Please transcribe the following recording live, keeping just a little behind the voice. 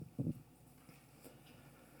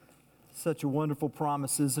Such a wonderful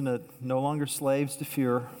promise, isn't it? No longer slaves to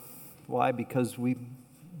fear. Why? Because we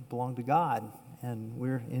belong to God and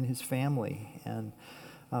we're in His family. And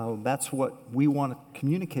that's what we want to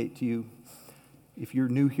communicate to you if you're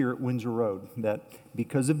new here at Windsor Road, that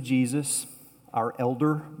because of Jesus, our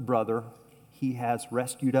elder brother, He has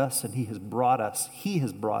rescued us and He has brought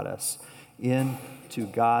us into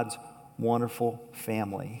God's wonderful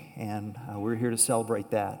family. And we're here to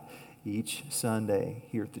celebrate that each Sunday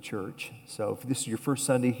here at the church. So if this is your first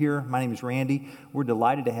Sunday here, my name is Randy. We're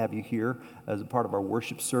delighted to have you here as a part of our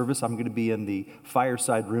worship service. I'm going to be in the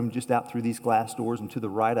fireside room just out through these glass doors, and to the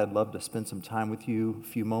right, I'd love to spend some time with you, a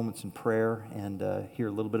few moments in prayer, and hear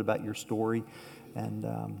a little bit about your story. And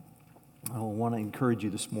I want to encourage you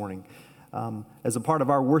this morning. As a part of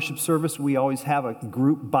our worship service, we always have a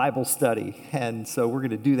group Bible study, and so we're going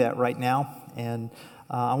to do that right now. And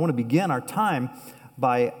I want to begin our time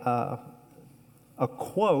by a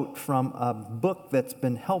quote from a book that's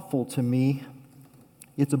been helpful to me.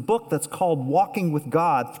 It's a book that's called Walking with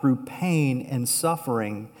God Through Pain and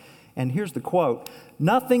Suffering. And here's the quote: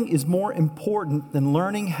 "Nothing is more important than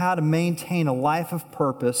learning how to maintain a life of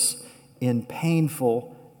purpose in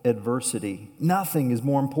painful adversity." Nothing is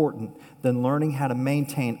more important than learning how to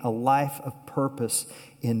maintain a life of purpose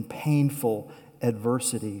in painful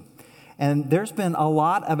adversity. And there's been a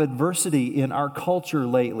lot of adversity in our culture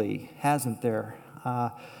lately, hasn't there?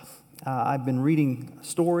 I've been reading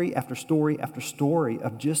story after story after story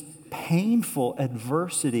of just painful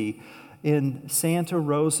adversity in Santa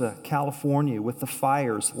Rosa, California, with the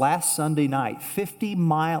fires. Last Sunday night,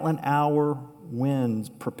 50-mile-an-hour winds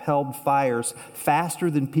propelled fires faster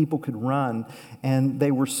than people could run, and they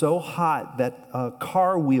were so hot that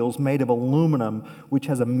car wheels made of aluminum, which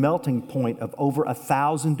has a melting point of over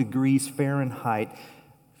 1,000 degrees Fahrenheit,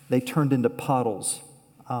 they turned into puddles.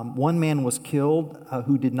 One man was killed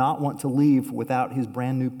who did not want to leave without his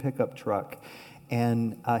brand new pickup truck,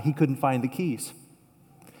 and he couldn't find the keys.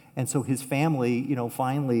 And so his family,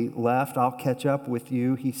 finally left. "I'll catch up with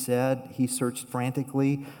you," he said. He searched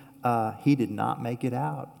frantically. He did not make it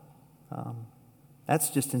out.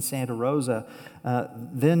 That's just in Santa Rosa.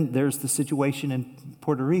 Then there's the situation in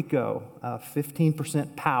Puerto Rico.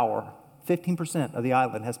 15% power. 15% of the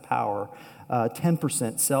island has power.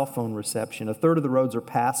 10% cell phone reception. A third of the roads are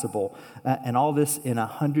passable. And all this in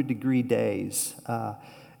 100-degree days.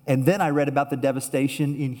 And then I read about the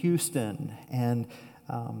devastation in Houston and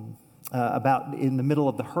about in the middle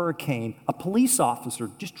of the hurricane, a police officer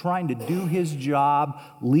just trying to do his job,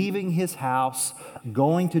 leaving his house,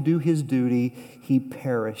 going to do his duty. He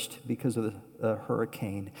perished because of the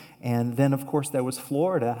hurricane. And then, of course, there was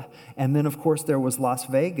Florida. And then, of course, there was Las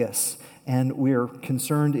Vegas. And we're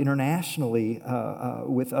concerned internationally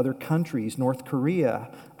with other countries, North Korea.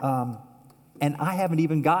 And I haven't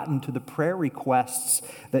even gotten to the prayer requests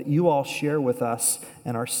that you all share with us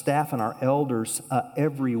and our staff and our elders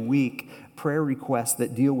every week. Prayer requests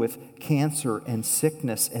that deal with cancer and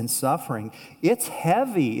sickness and suffering. It's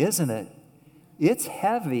heavy, isn't it? It's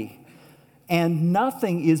heavy. And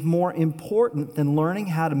nothing is more important than learning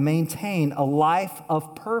how to maintain a life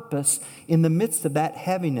of purpose in the midst of that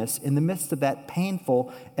heaviness, in the midst of that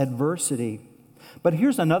painful adversity. But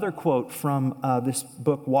here's another quote from this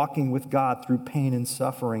book, Walking with God Through Pain and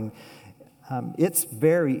Suffering. It's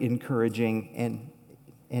very encouraging,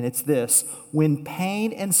 and it's this: "When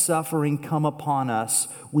pain and suffering come upon us,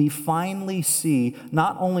 we finally see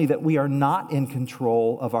not only that we are not in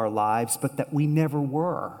control of our lives, but that we never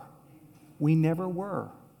were. We never were,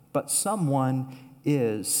 but someone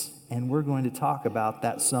is." And we're going to talk about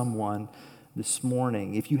that someone this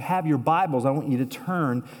morning. If you have your Bibles, I want you to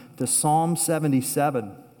turn to Psalm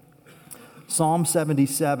 77. Psalm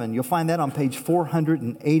 77. You'll find that on page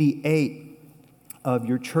 488 of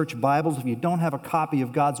your church Bibles. If you don't have a copy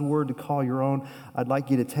of God's Word to call your own, I'd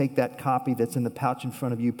like you to take that copy that's in the pouch in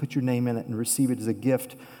front of you, put your name in it, and receive it as a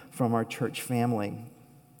gift from our church family.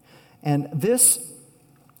 And this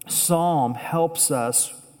psalm helps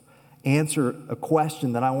us answer a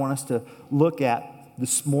question that I want us to look at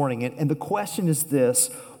this morning. And the question is this: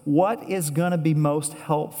 what is going to be most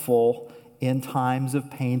helpful in times of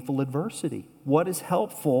painful adversity? What is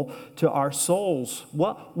helpful to our souls?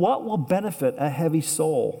 What will benefit a heavy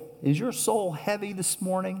soul? Is your soul heavy this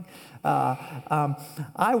morning? I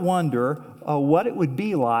wonder what it would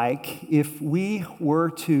be like if we were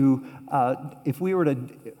to,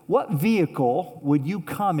 what vehicle would you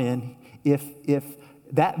come in if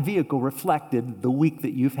that vehicle reflected the week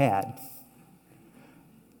that you've had?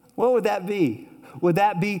 What would that be? Would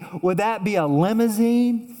that be a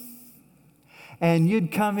limousine? and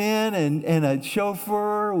you'd come in and a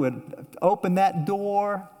chauffeur would open that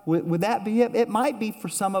door. Would that be it? It might be for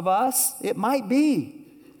some of us. It might be,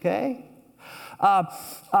 okay?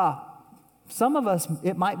 Some of us,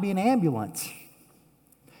 it might be an ambulance.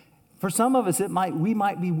 For some of us, we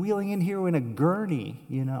might be wheeling in here in a gurney,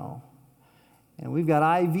 And we've got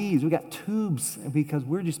IVs, we've got tubes, because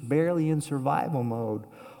we're just barely in survival mode.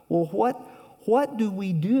 Well, what do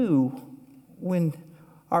we do when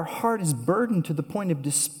our heart is burdened to the point of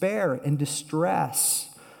despair and distress?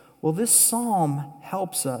 Well, this psalm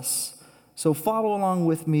helps us. So follow along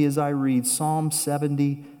with me as I read Psalm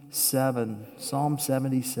 77. Psalm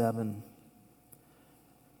 77.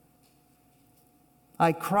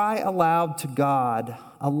 I cry aloud to God,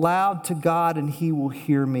 and he will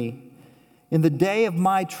hear me. In the day of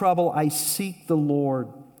my trouble, I seek the Lord.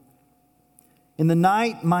 In the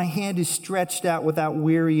night, my hand is stretched out without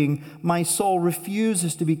wearying. My soul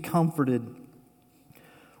refuses to be comforted.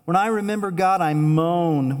 When I remember God, I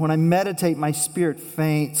moan. When I meditate, my spirit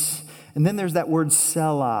faints. And then there's that word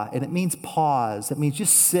Selah, and it means pause. It means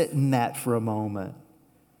just sit in that for a moment.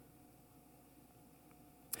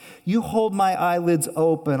 You hold my eyelids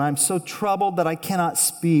open. I'm so troubled that I cannot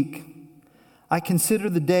speak. I consider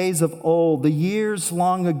the days of old, the years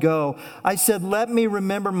long ago. I said, let me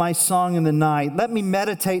remember my song in the night. Let me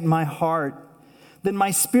meditate in my heart. Then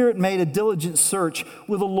my spirit made a diligent search.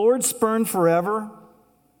 Will the Lord spurn forever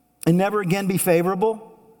and never again be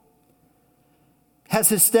favorable? Has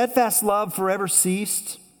his steadfast love forever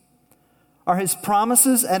ceased? Are his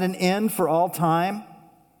promises at an end for all time?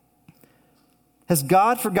 Has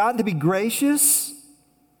God forgotten to be gracious?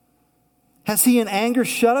 Has he in anger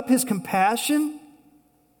shut up his compassion?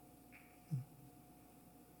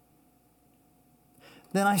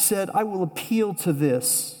 Then I said, I will appeal to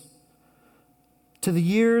this, to the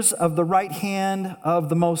years of the right hand of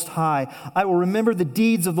the Most High. I will remember the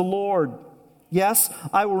deeds of the Lord. Yes,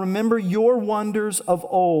 I will remember your wonders of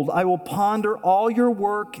old. I will ponder all your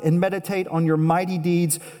work and meditate on your mighty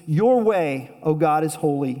deeds. Your way, O God, is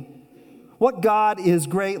holy. What God is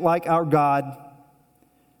great like our God?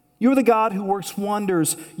 You are the God who works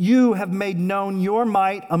wonders. You have made known your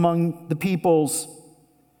might among the peoples.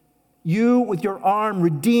 You, with your arm,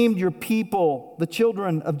 redeemed your people, the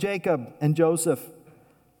children of Jacob and Joseph.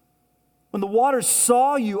 When the waters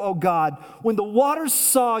saw you, O God, when the waters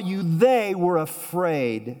saw you, they were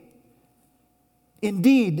afraid.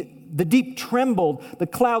 Indeed, the deep trembled, the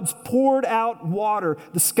clouds poured out water,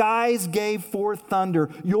 the skies gave forth thunder.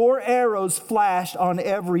 Your arrows flashed on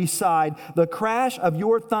every side. The crash of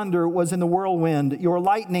your thunder was in the whirlwind. Your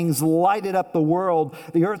lightnings lighted up the world.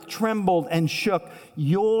 The earth trembled and shook.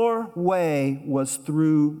 Your way was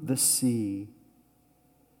through the sea,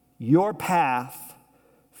 your path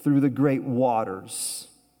through the great waters.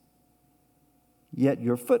 Yet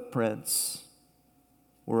your footprints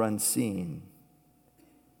were unseen.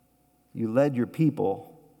 You led your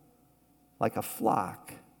people like a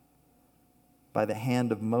flock by the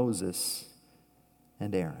hand of Moses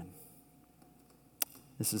and Aaron.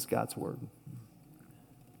 This is God's word.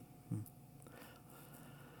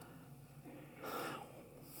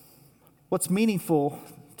 What's meaningful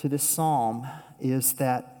to this psalm is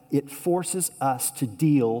that it forces us to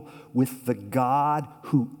deal with the God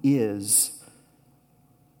who is,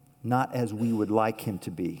 not as we would like him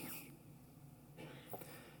to be.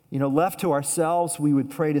 Left to ourselves, we would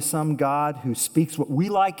pray to some God who speaks what we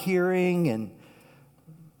like hearing and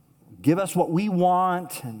give us what we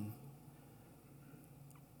want. And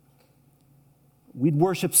we'd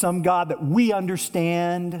worship some God that we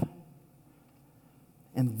understand.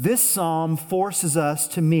 And this psalm forces us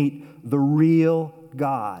to meet the real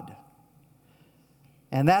God.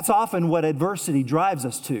 And that's often what adversity drives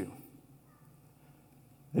us to.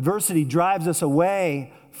 Adversity drives us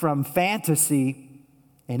away from fantasy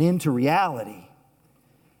and into reality.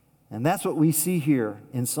 And that's what we see here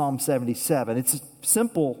in Psalm 77. It's a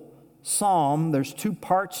simple psalm. There's two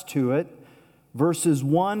parts to it. Verses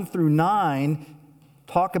 1 through 9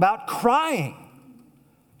 talk about crying.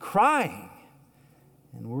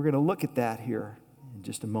 And we're going to look at that here in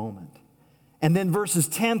just a moment. And then verses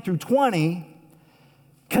 10 through 20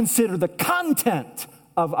 consider the content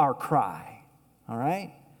of our cry. All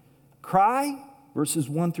right? Cry, verses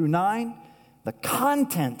 1 through 9. The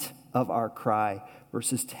content of our cry,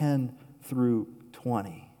 verses 10 through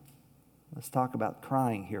 20. Let's talk about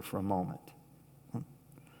crying here for a moment.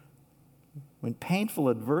 When painful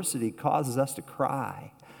adversity causes us to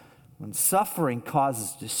cry, when suffering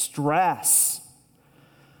causes distress,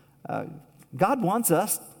 God wants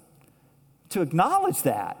us to acknowledge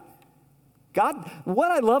that. God,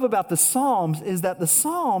 what I love about the Psalms is that the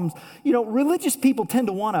Psalms, religious people tend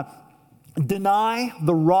to want to deny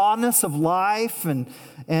the rawness of life and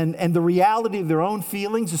the reality of their own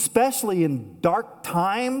feelings, especially in dark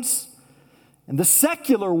times. And the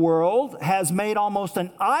secular world has made almost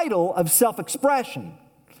an idol of self-expression.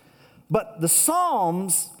 But the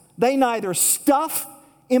Psalms, they neither stuff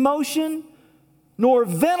emotion nor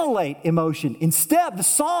ventilate emotion. Instead, the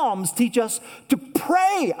Psalms teach us to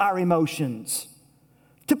pray our emotions,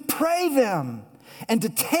 to pray them, and to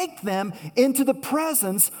take them into the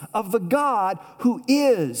presence of the God who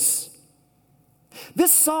is.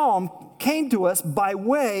 This psalm came to us by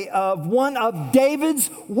way of one of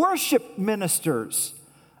David's worship ministers,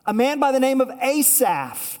 a man by the name of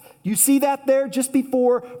Asaph. You see that there just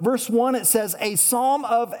before verse 1, it says, a psalm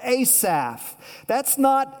of Asaph. That's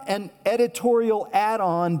not an editorial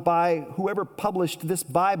add-on by whoever published this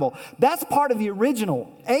Bible. That's part of the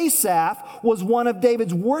original. Asaph was one of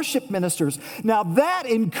David's worship ministers. Now that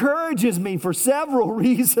encourages me for several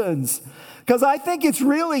reasons. Because I think it's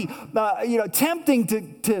really, tempting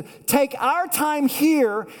to take our time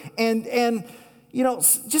here and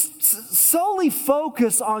just solely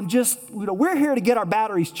focus on we're here to get our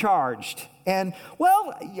batteries charged. And,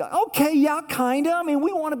 okay, yeah, kind of. I mean,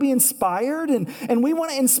 we want to be inspired and we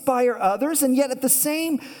want to inspire others. And yet at the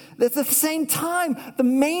same time, the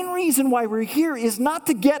main reason why we're here is not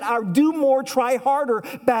to get our do more, try harder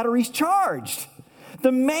batteries charged.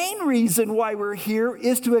 The main reason why we're here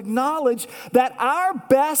is to acknowledge that our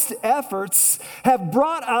best efforts have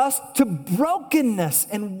brought us to brokenness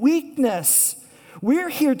and weakness. We're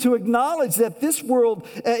here to acknowledge that this world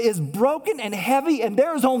is broken and heavy, and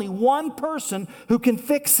there is only one person who can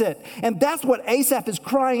fix it. And that's what Asaph is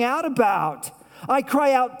crying out about. I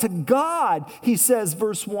cry out to God, he says,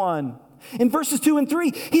 verse 1. In verses 2 and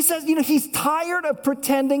 3, he says, he's tired of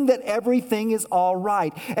pretending that everything is all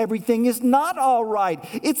right. Everything is not all right.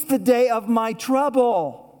 It's the day of my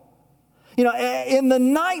trouble. In the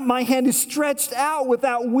night, my hand is stretched out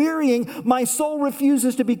without wearying. My soul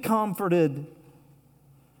refuses to be comforted.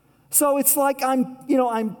 So it's like I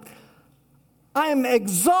am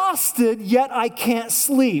exhausted, yet I can't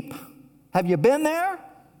sleep. Have you been there?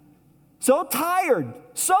 So tired,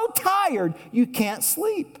 you can't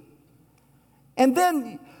sleep. And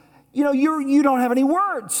then, you don't have any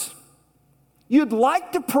words. You'd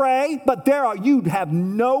like to pray, but you have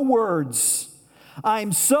no words.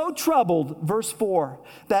 I'm so troubled, verse 4,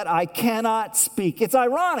 that I cannot speak. It's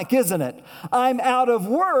ironic, isn't it? I'm out of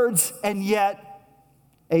words, and yet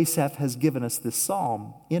Asaph has given us this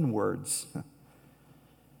psalm in words.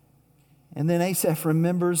 And then Asaph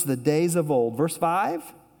remembers the days of old. Verse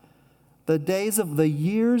 5, the days of the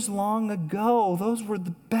years long ago, those were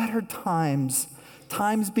the better times,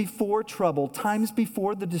 times before trouble, times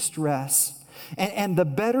before the distress. And the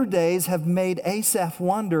better days have made Asaph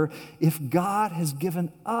wonder if God has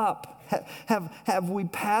given up. Have we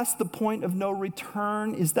passed the point of no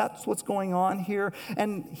return? Is that what's going on here?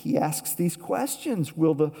 And he asks these questions.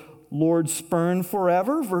 Will the Lord spurn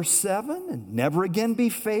forever? Verse 7, and never again be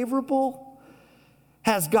favorable?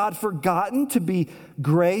 Has God forgotten to be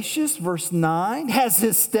gracious? Verse 9. Has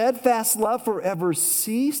his steadfast love forever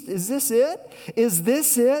ceased? Is this it? Is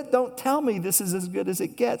this it? Don't tell me this is as good as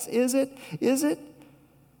it gets. Is it? Is it?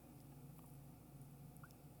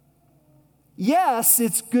 Yes,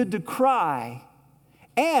 it's good to cry.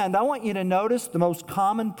 And I want you to notice the most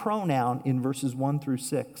common pronoun in verses 1 through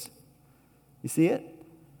 6. You see it?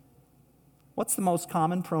 What's the most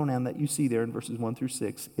common pronoun that you see there in verses 1 through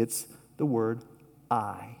 6? It's the word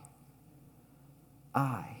I.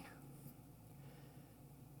 I.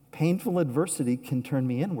 Painful adversity can turn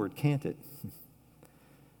me inward, can't it?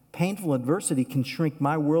 Painful adversity can shrink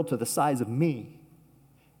my world to the size of me.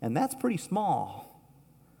 And that's pretty small.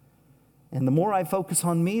 And the more I focus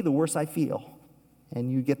on me, the worse I feel.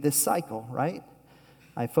 And you get this cycle, right?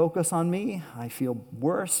 I focus on me, I feel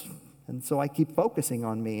worse, and so I keep focusing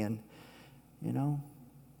on me. And,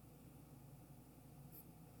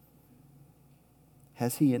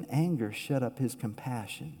 has he in anger shut up his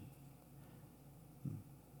compassion?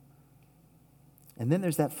 And then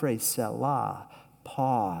there's that phrase, Selah,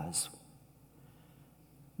 pause.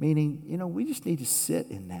 Meaning, we just need to sit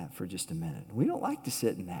in that for just a minute. We don't like to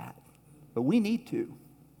sit in that. But we need to.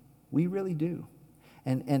 We really do.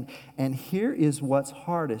 And here is what's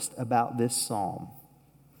hardest about this psalm.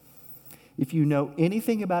 If you know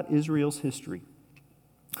anything about Israel's history,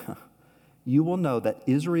 you will know that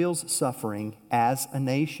Israel's suffering as a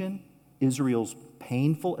nation, Israel's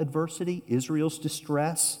painful adversity, Israel's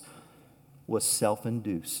distress was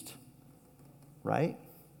self-induced. Right?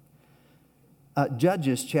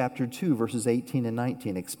 Judges chapter 2, verses 18 and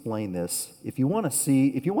 19 explain this. If you want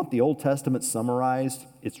the Old Testament summarized,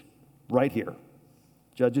 it's right here.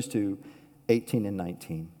 Judges 2, 18 and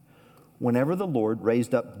 19. Whenever the Lord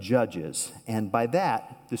raised up judges, and by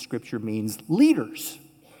that, the scripture means leaders.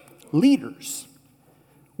 Leaders.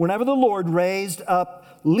 Whenever the Lord raised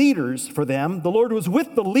up leaders for them, the Lord was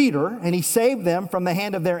with the leader, and he saved them from the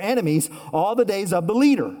hand of their enemies all the days of the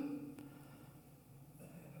leader.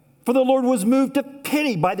 For the Lord was moved to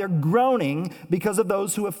pity by their groaning because of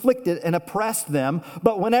those who afflicted and oppressed them.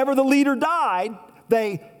 But whenever the leader died,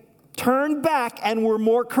 they turned back and were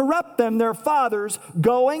more corrupt than their fathers,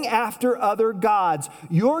 going after other gods.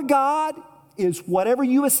 Your God is whatever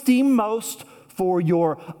you esteem most for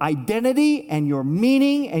your identity and your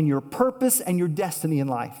meaning and your purpose and your destiny in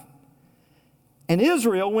life. And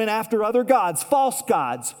Israel went after other gods, false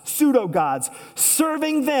gods, pseudo-gods,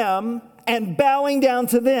 serving them and bowing down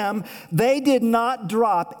to them. They did not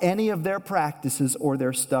drop any of their practices or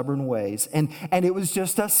their stubborn ways. And it was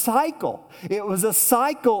just a cycle. It was a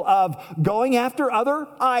cycle of going after other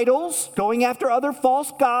idols, going after other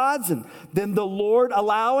false gods, and then the Lord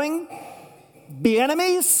allowing the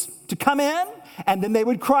enemies to come in. And then they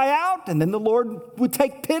would cry out, and then the Lord would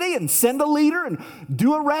take pity and send a leader and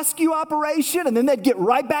do a rescue operation, and then they'd get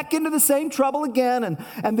right back into the same trouble again.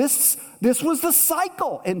 And this was the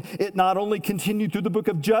cycle. And it not only continued through the book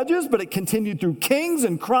of Judges, but it continued through Kings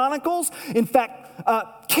and Chronicles. In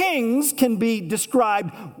fact, kings can be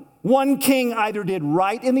described, one king either did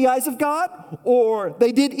right in the eyes of God, or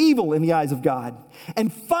they did evil in the eyes of God.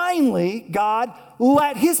 And finally, God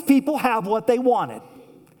let his people have what they wanted.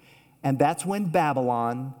 And that's when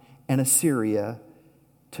Babylon and Assyria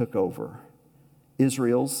took over.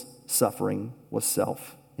 Israel's suffering was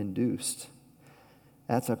self-induced.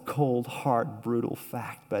 That's a cold, hard, brutal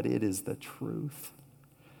fact, but it is the truth.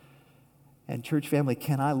 And church family,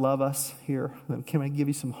 can I love us here? Can I give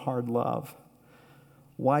you some hard love?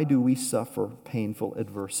 Why do we suffer painful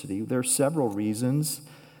adversity? There are several reasons.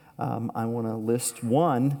 I want to list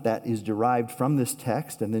one that is derived from this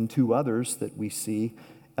text, and then two others that we see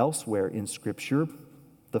elsewhere in Scripture.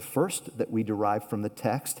 The first that we derive from the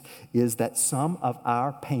text is that some of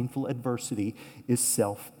our painful adversity is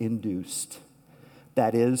self-induced.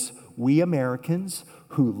 That is, we Americans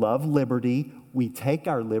who love liberty, we take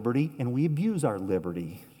our liberty and we abuse our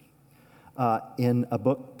liberty. In a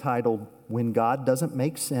book titled When God Doesn't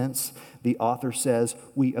Make Sense, the author says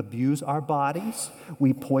we abuse our bodies,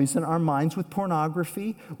 we poison our minds with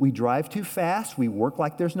pornography, we drive too fast, we work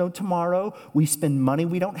like there's no tomorrow, we spend money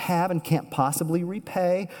we don't have and can't possibly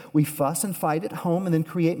repay, we fuss and fight at home and then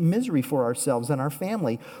create misery for ourselves and our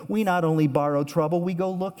family. We not only borrow trouble, we go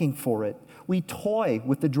looking for it. We toy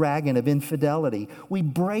with the dragon of infidelity. We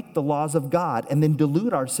break the laws of God and then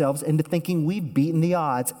delude ourselves into thinking we've beaten the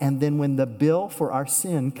odds. And then when the bill for our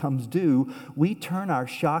sin comes due, we turn our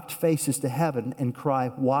shocked faces to heaven and cry,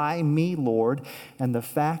 "Why me, Lord?" And the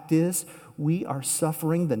fact is, we are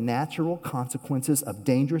suffering the natural consequences of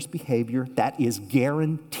dangerous behavior that is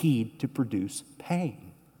guaranteed to produce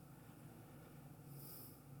pain.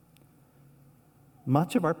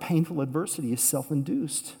 Much of our painful adversity is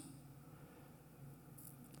self-induced.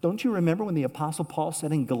 Don't you remember when the Apostle Paul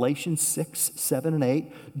said in Galatians 6, 7, and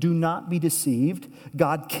 8, "Do not be deceived.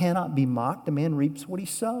 God cannot be mocked. A man reaps what he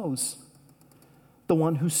sows. The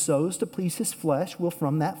one who sows to please his flesh will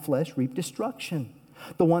from that flesh reap destruction.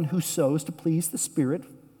 The one who sows to please the Spirit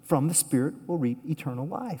from the Spirit will reap eternal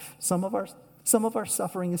life." Some of our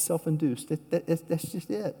suffering is self-induced. That's just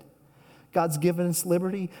it. God's given us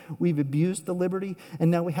liberty. We've abused the liberty, and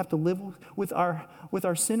now we have to live with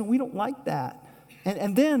our sin. We don't like that.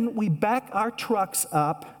 And then we back our trucks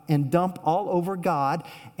up and dump all over God,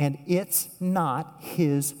 and it's not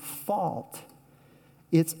his fault.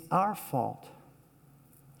 It's our fault.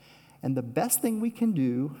 And the best thing we can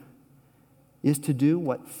do is to do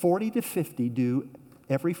what 40 to 50 do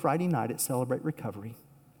every Friday night at Celebrate Recovery.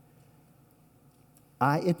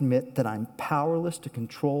 I admit that I'm powerless to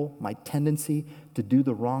control my tendency to do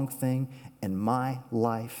the wrong thing, and my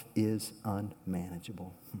life is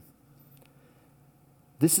unmanageable.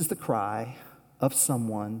 This is the cry of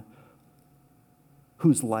someone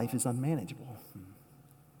whose life is unmanageable.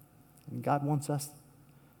 And God wants us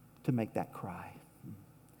to make that cry.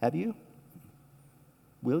 Have you?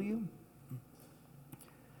 Will you?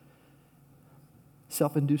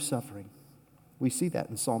 Self-induced suffering. We see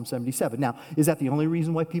that in Psalm 77. Now, is that the only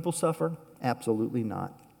reason why people suffer? Absolutely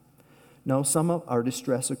not. No, some of our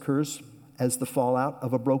distress occurs as the fallout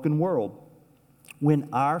of a broken world. when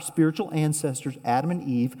our spiritual ancestors, Adam and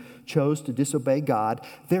Eve, chose to disobey God,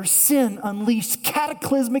 their sin unleashed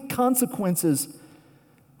cataclysmic consequences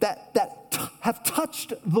that have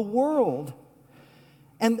touched the world.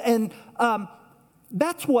 And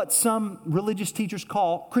that's what some religious teachers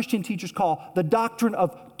call, Christian teachers call, the doctrine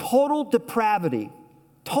of total depravity.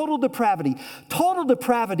 Total depravity. Total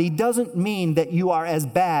depravity doesn't mean that you are as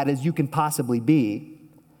bad as you can possibly be.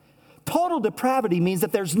 Total depravity means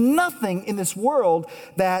that there's nothing in this world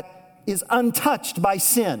that is untouched by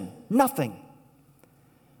sin. Nothing.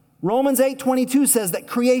 Romans 8:22 says that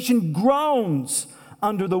creation groans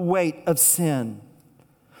under the weight of sin.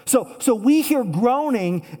 So we hear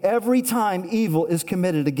groaning every time evil is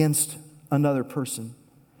committed against another person.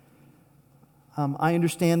 I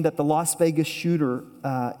understand that the Las Vegas shooter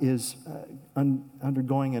is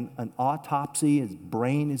undergoing an autopsy. His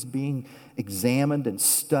brain is being examined and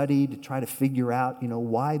studied to try to figure out,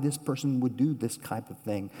 why this person would do this type of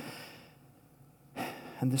thing.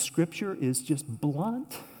 And the scripture is just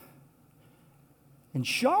blunt and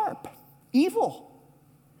sharp. Evil.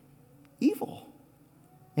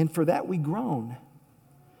 And for that we groan.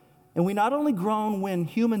 And we not only groan when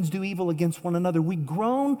humans do evil against one another, we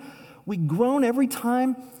groan every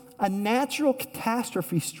time a natural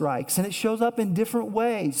catastrophe strikes, and it shows up in different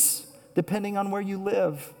ways depending on where you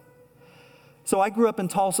live. So I grew up in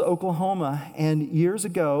Tulsa, Oklahoma, and years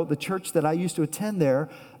ago, the church that I used to attend there,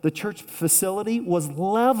 the church facility was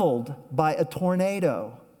leveled by a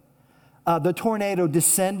tornado. The tornado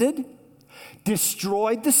descended,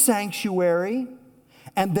 destroyed the sanctuary,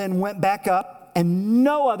 and then went back up, and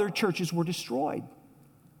no other churches were destroyed.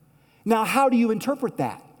 Now, how do you interpret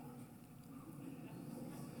that?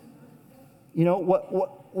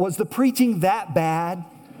 What was the preaching that bad?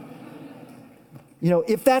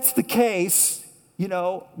 If that's the case,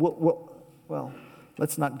 well,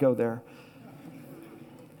 let's not go there.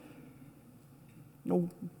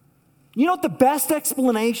 You know what the best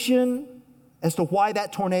explanation as to why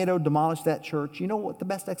that tornado demolished that church? You know what the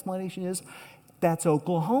best explanation is? That's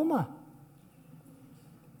Oklahoma.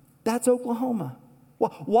 That's Oklahoma.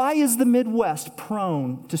 Well, why is the Midwest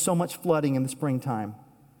prone to so much flooding in the springtime?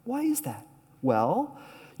 Why is that? Well,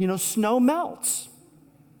 snow melts.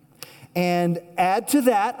 And add to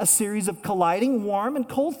that a series of colliding warm and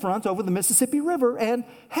cold fronts over the Mississippi River, and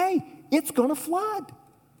hey, it's going to flood.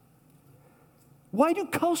 Why do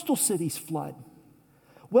coastal cities flood?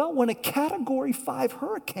 Well, when a Category 5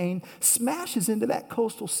 hurricane smashes into that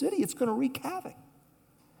coastal city, it's going to wreak havoc.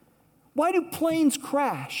 Why do planes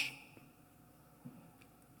crash?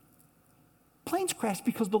 Planes crash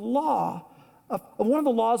because one of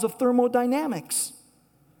the laws of thermodynamics.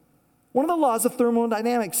 One of the laws of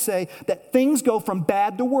thermodynamics say that things go from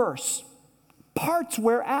bad to worse. Parts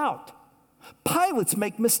wear out. Pilots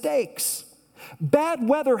make mistakes. Bad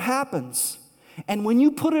weather happens. And when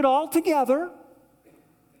you put it all together,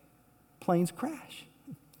 planes crash.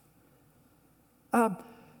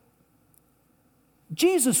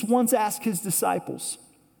 Jesus once asked his disciples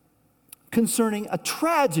concerning a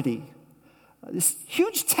tragedy. This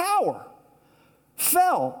huge tower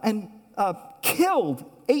fell and killed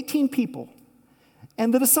 18 people.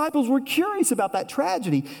 And the disciples were curious about that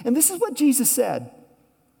tragedy. And this is what Jesus said.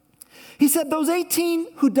 He said, those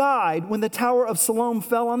 18 who died when the Tower of Siloam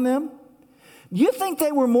fell on them, do you think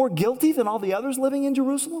they were more guilty than all the others living in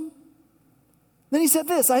Jerusalem? Then he said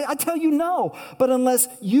this, I tell you no, but unless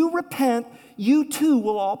you repent, you too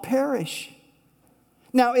will all perish.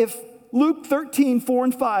 Now, if Luke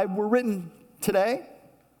 13:4-5 were written today,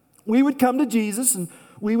 we would come to Jesus and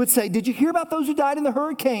we would say, did you hear about those who died in the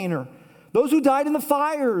hurricane, or those who died in the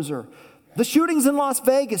fires, or the shootings in Las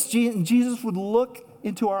Vegas? And Jesus would look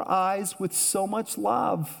into our eyes with so much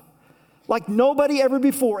love, like nobody ever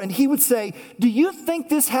before. And he would say, do you think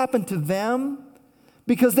this happened to them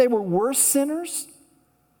because they were worse sinners?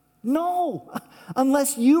 No,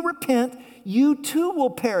 unless you repent, you too will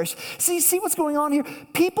perish. See what's going on here?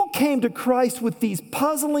 People came to Christ with these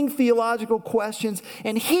puzzling theological questions,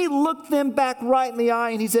 and he looked them back right in the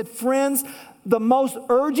eye, and he said, friends, the most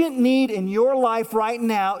urgent need in your life right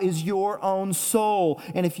now is your own soul.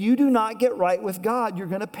 And if you do not get right with God, you're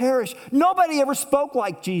going to perish. Nobody ever spoke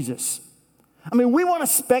like Jesus. I mean, we want to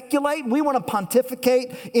speculate, we want to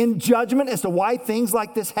pontificate in judgment as to why things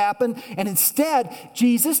like this happen, and instead,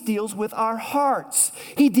 Jesus deals with our hearts.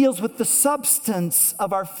 He deals with the substance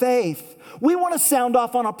of our faith. We want to sound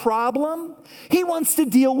off on a problem. He wants to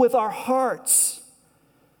deal with our hearts.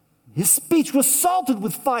 His speech was salted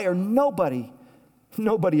with fire. Nobody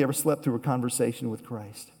ever slept through a conversation with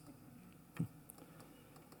Christ.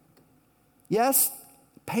 Yes,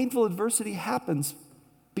 painful adversity happens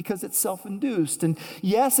because it's self-induced. And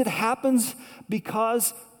yes, it happens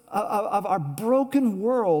because of our broken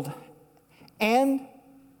world. And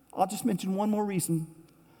I'll just mention one more reason.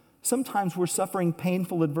 Sometimes we're suffering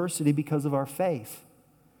painful adversity because of our faith.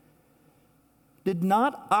 Did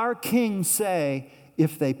not our King say,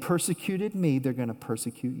 if they persecuted me, they're going to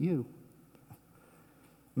persecute you?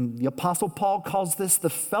 The Apostle Paul calls this the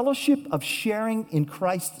fellowship of sharing in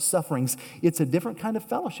Christ's sufferings. It's a different kind of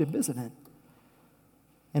fellowship, isn't it?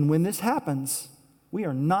 And when this happens, we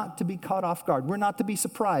are not to be caught off guard. We're not to be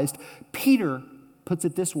surprised. Peter puts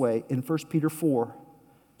it this way in 1 Peter 4,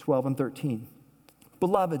 12 and 13.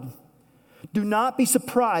 Beloved, do not be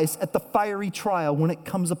surprised at the fiery trial when it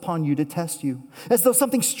comes upon you to test you, as though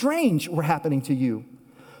something strange were happening to you.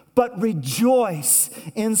 But rejoice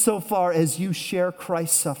insofar as you share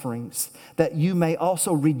Christ's sufferings, that you may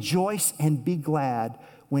also rejoice and be glad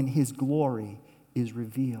when his glory is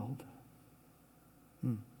revealed.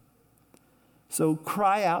 So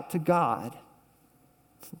cry out to God.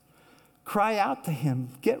 Cry out to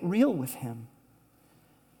him. Get real with him.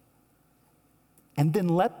 And then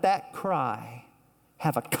let that cry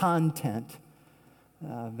have a content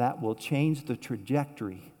that will change the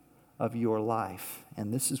trajectory of your life.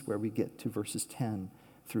 And this is where we get to verses 10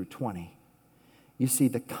 through 20. You see,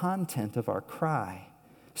 the content of our cry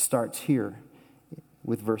starts here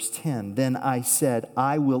with verse 10. Then I said,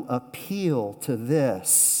 I will appeal to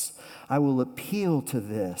this. I will appeal to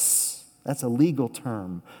this. That's a legal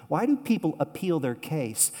term. Why do people appeal their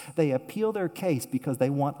case? They appeal their case because they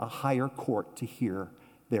want a higher court to hear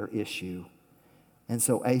their issue. And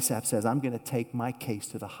so Asaph says, I'm going to take my case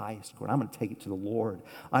to the highest court. I'm going to take it to the Lord.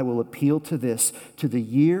 I will appeal to this, to the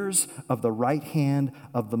years of the right hand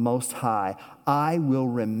of the Most High. I will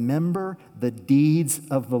remember the deeds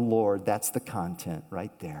of the Lord. That's the content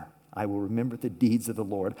right there. I will remember the deeds of the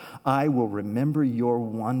Lord. I will remember your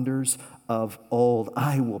wonders of old.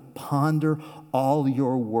 I will ponder all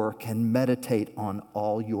your work and meditate on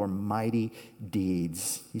all your mighty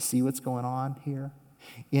deeds. You see what's going on here?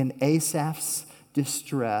 In Asaph's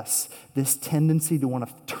distress, this tendency to want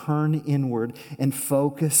to turn inward and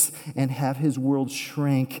focus and have his world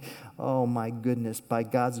shrink. Oh my goodness, by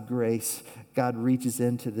God's grace, God reaches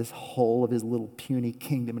into this hole of his little puny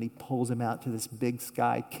kingdom and he pulls him out to this big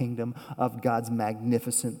sky kingdom of God's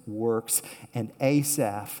magnificent works. And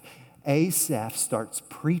Asaph starts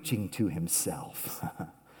preaching to himself.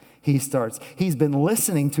 He's been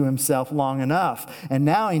listening to himself long enough, and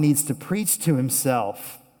now he needs to preach to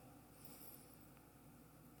himself.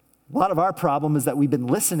 A lot of our problem is that we've been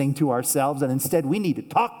listening to ourselves, and instead we need to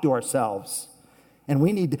talk to ourselves. And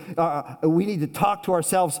we need to talk to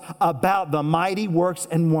ourselves about the mighty works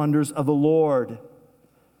and wonders of the Lord.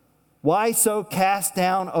 Why so cast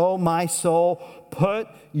down, O my soul? Put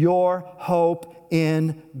your hope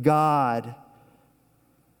in God.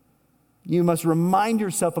 You must remind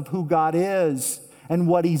yourself of who God is and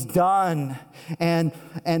what he's done and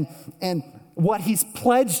what he's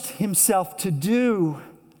pledged himself to do.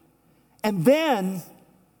 And then,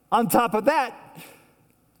 on top of that,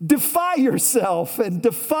 defy yourself and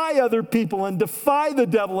defy other people and defy the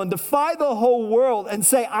devil and defy the whole world and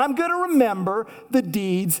say, I'm going to remember the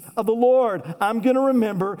deeds of the Lord. I'm going to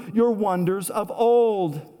remember your wonders of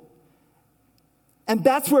old. And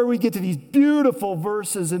that's where we get to these beautiful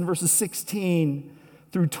verses in verses 16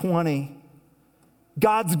 through 20.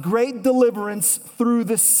 God's great deliverance through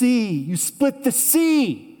the sea. You split the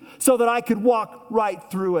sea so that I could walk right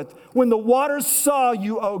through it. When the waters saw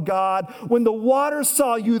you, O God, when the waters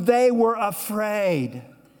saw you, they were afraid.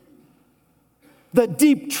 The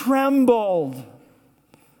deep trembled.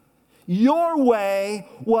 Your way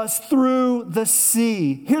was through the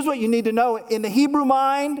sea. Here's what you need to know. In the Hebrew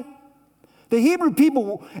mind, the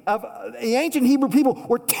ancient Hebrew people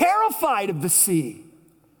were terrified of the sea.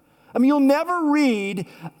 I mean, you'll never read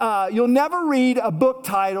a book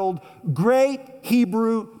titled Great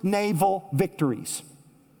Hebrew Naval Victories.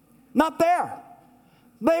 Not there.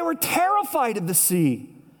 They were terrified of the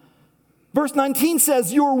sea. Verse 19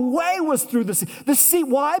 says, your way was through the sea. The sea,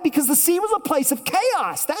 why? Because the sea was a place of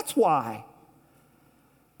chaos. That's why.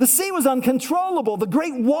 The sea was uncontrollable. The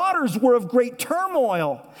great waters were of great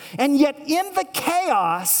turmoil. And yet in the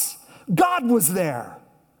chaos, God was there.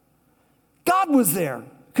 God was there.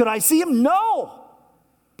 Could I see him? No.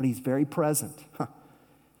 But he's very present.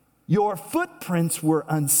 Your footprints were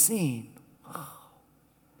unseen.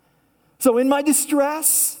 So in my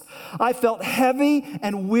distress, I felt heavy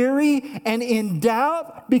and weary and in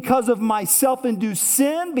doubt because of my self-induced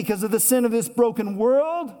sin, because of the sin of this broken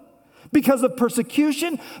world, because of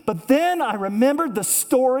persecution. But then I remembered the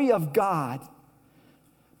story of God.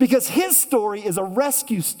 Because his story is a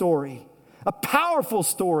rescue story, a powerful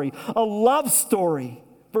story, a love story.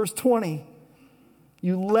 Verse 20,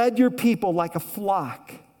 you led your people like a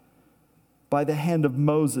flock by the hand of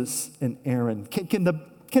Moses and Aaron. Can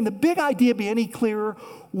the big idea be any clearer?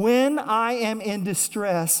 When I am in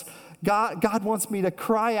distress, God wants me to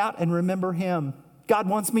cry out and remember him. God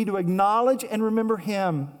wants me to acknowledge and remember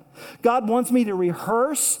him. God wants me to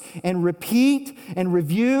rehearse and repeat and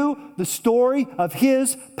review the story of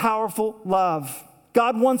his powerful love.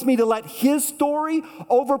 God wants me to let his story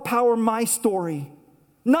overpower my story.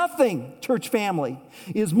 Nothing, church family,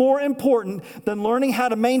 is more important than learning how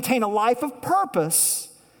to maintain a life of purpose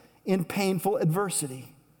in painful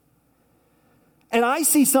adversity. And I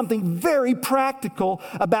see something very practical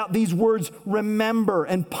about these words, remember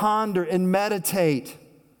and ponder and meditate.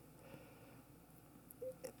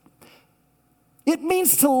 It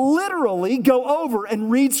means to literally go over and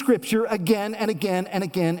read Scripture again and again and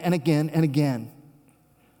again and again and again.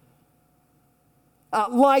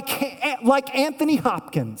 Like Anthony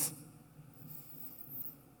Hopkins.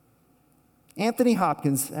 Anthony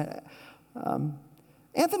Hopkins,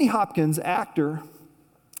 actor,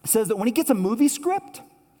 says that when he gets a movie script,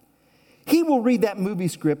 he will read that movie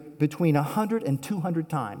script between 100 and 200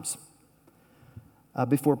 times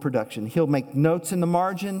before production. He'll make notes in the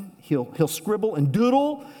margin. He'll scribble and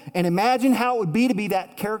doodle and imagine how it would be to be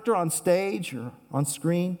that character on stage or on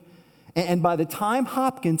screen. And by the time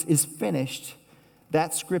Hopkins is finished,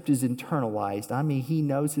 that script is internalized. I mean, he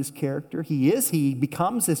knows his character. He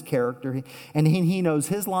becomes his character. And he knows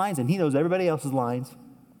his lines and he knows everybody else's lines.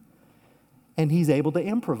 And he's able to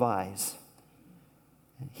improvise.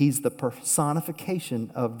 He's the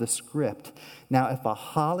personification of the script. Now, if a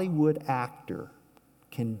Hollywood actor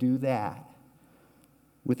can do that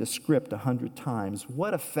with a script 100 times,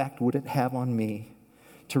 what effect would it have on me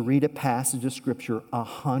to read a passage of Scripture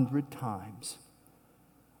 100 times?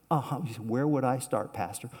 Where would I start,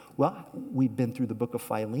 Pastor? Well, we've been through the book of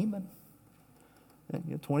Philemon,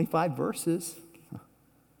 25 verses,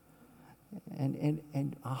 and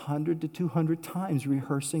 100 to 200 times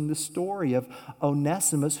rehearsing the story of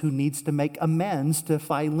Onesimus who needs to make amends to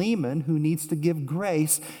Philemon who needs to give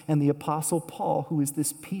grace, and the Apostle Paul who is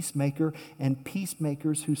this peacemaker, and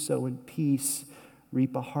peacemakers who sow in peace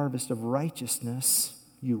reap a harvest of righteousness.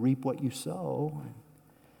 You reap what you sow.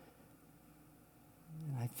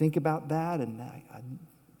 I think about that and I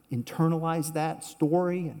internalize that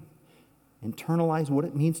story and internalize what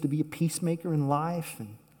it means to be a peacemaker in life.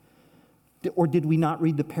 Or did we not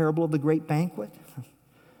read the parable of the great banquet?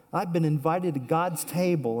 I've been invited to God's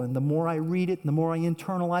table, and the more I read it, the more I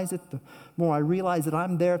internalize it, the more I realize that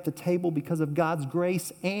I'm there at the table because of God's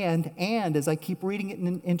grace. And as I keep reading it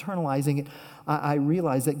and internalizing it, I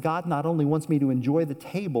realize that God not only wants me to enjoy the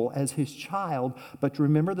table as his child, but to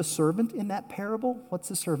remember the servant in that parable. What's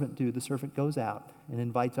the servant do? The servant goes out and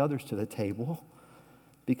invites others to the table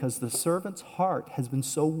because the servant's heart has been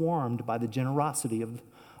so warmed by the generosity of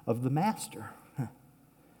the master.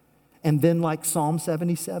 And then like Psalm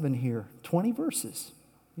 77 here, 20 verses.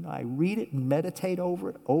 I read it and meditate over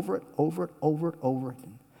it.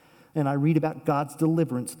 And I read about God's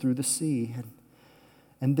deliverance through the sea.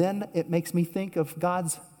 And then it makes me think of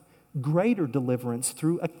God's greater deliverance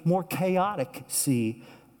through a more chaotic sea,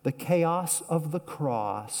 the chaos of the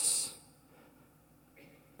cross,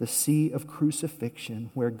 the sea of crucifixion,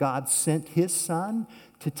 where God sent his Son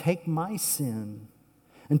to take my sin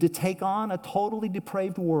and to take on a totally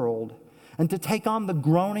depraved world, and to take on the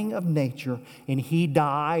groaning of nature. And he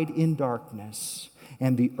died in darkness,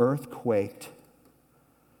 and the earth quaked,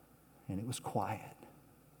 and it was quiet.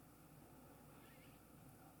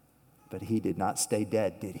 But he did not stay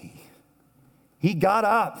dead, did he? He got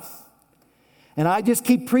up. And I just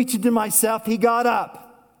keep preaching to myself, he got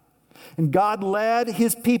up. And God led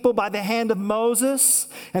his people by the hand of Moses,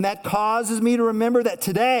 and that causes me to remember that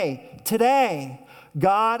today,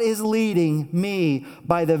 God is leading me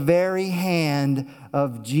by the very hand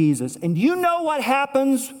of Jesus. And you know what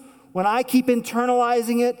happens when I keep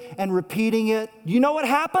internalizing it and repeating it? You know what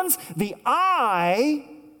happens? The I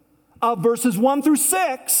of verses 1 through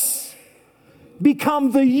 6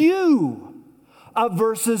 become the you of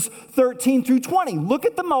verses 13 through 20. Look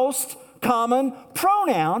at the most common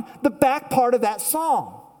pronoun, the back part of that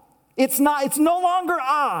song. It's no longer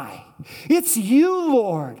I. It's you,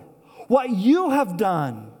 Lord. What you have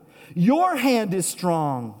done. Your hand is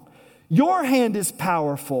strong. Your hand is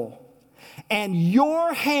powerful. And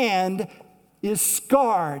your hand is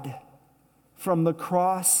scarred from the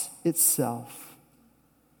cross itself.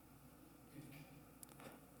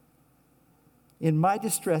 In my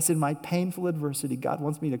distress, in my painful adversity, God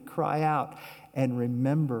wants me to cry out and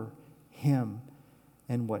remember him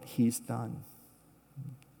and what he's done.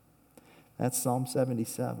 That's Psalm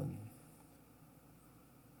 77.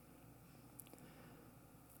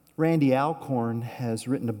 Randy Alcorn has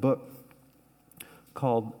written a book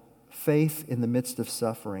called Faith in the Midst of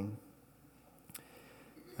Suffering.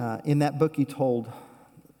 In that book, he told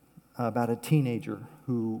about a teenager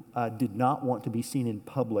who did not want to be seen in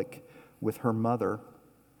public with her mother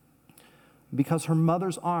because her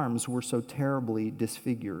mother's arms were so terribly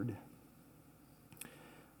disfigured.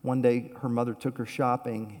 One day, her mother took her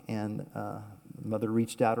shopping, and the mother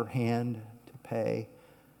reached out her hand to pay.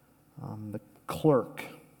 The clerk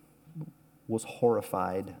was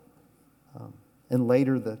horrified. And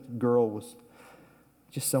later, the girl was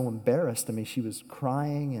just so embarrassed. I mean, she was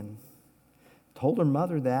crying and told her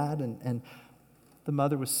mother that, and the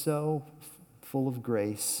mother was so full of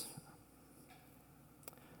grace.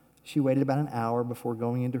 She waited about an hour before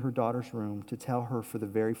going into her daughter's room to tell her for the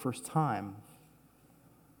very first time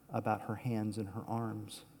about her hands and her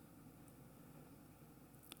arms.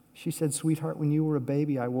 She said, "Sweetheart, when you were a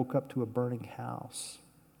baby, I woke up to a burning house.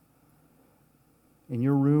 And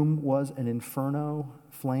your room was an inferno.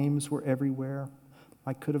 Flames were everywhere.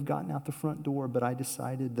 I could have gotten out the front door, but I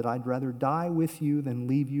decided that I'd rather die with you than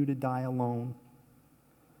leave you to die alone.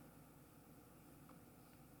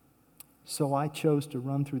 So I chose to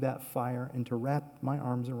run through that fire and to wrap my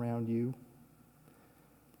arms around you.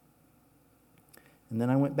 And then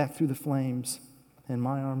I went back through the flames, and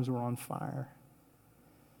my arms were on fire.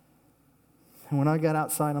 And when I got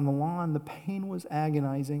outside on the lawn, the pain was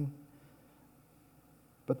agonizing.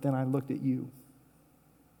 But then I looked at you.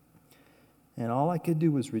 And all I could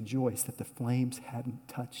do was rejoice that the flames hadn't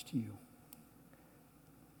touched you."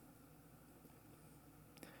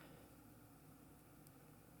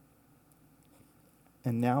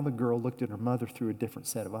 And now the girl looked at her mother through a different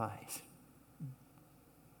set of eyes.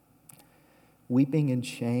 Weeping in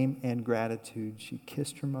shame and gratitude, she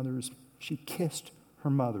kissed her mother's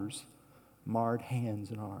marred hands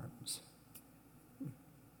and arms.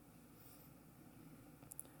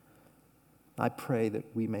 I pray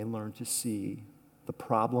that we may learn to see the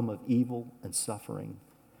problem of evil and suffering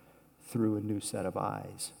through a new set of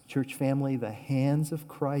eyes. Church family, the hands of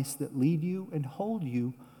Christ that lead you and hold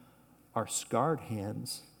you are scarred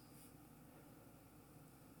hands,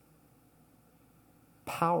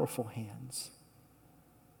 powerful hands,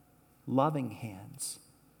 loving hands,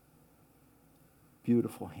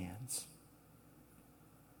 beautiful hands.